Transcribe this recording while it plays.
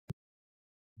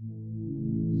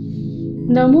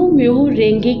Namo Myoho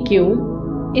Renge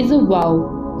Kyo is a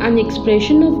vow, an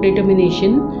expression of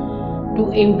determination to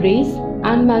embrace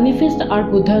and manifest our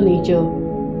Buddha nature.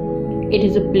 It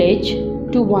is a pledge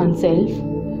to oneself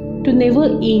to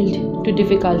never yield to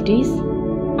difficulties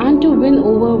and to win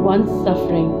over one's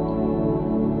suffering.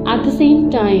 At the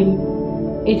same time,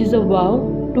 it is a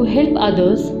vow to help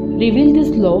others reveal this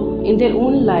law in their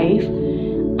own life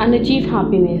and achieve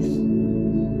happiness.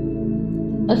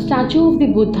 A statue of the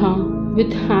Buddha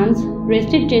with hands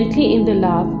rested gently in the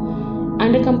lap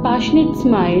and a compassionate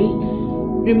smile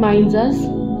reminds us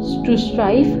to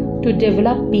strive to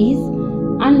develop peace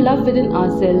and love within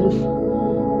ourselves.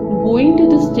 Bowing to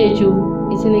the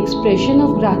statue is an expression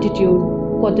of gratitude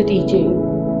for the teaching.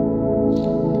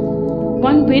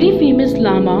 One very famous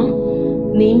Lama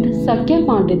named Sakya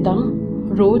Pandita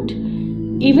wrote,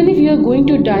 "Even if you are going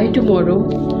to die tomorrow,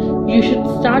 you should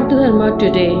start the Dharma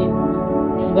today."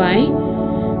 Why?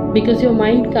 Because your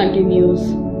mind continues.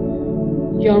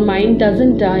 Your mind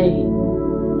doesn't die.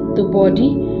 The body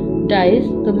dies,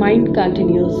 the mind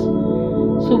continues.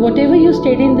 So whatever you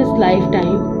study in this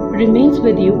lifetime remains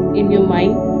with you in your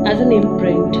mind as an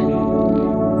imprint.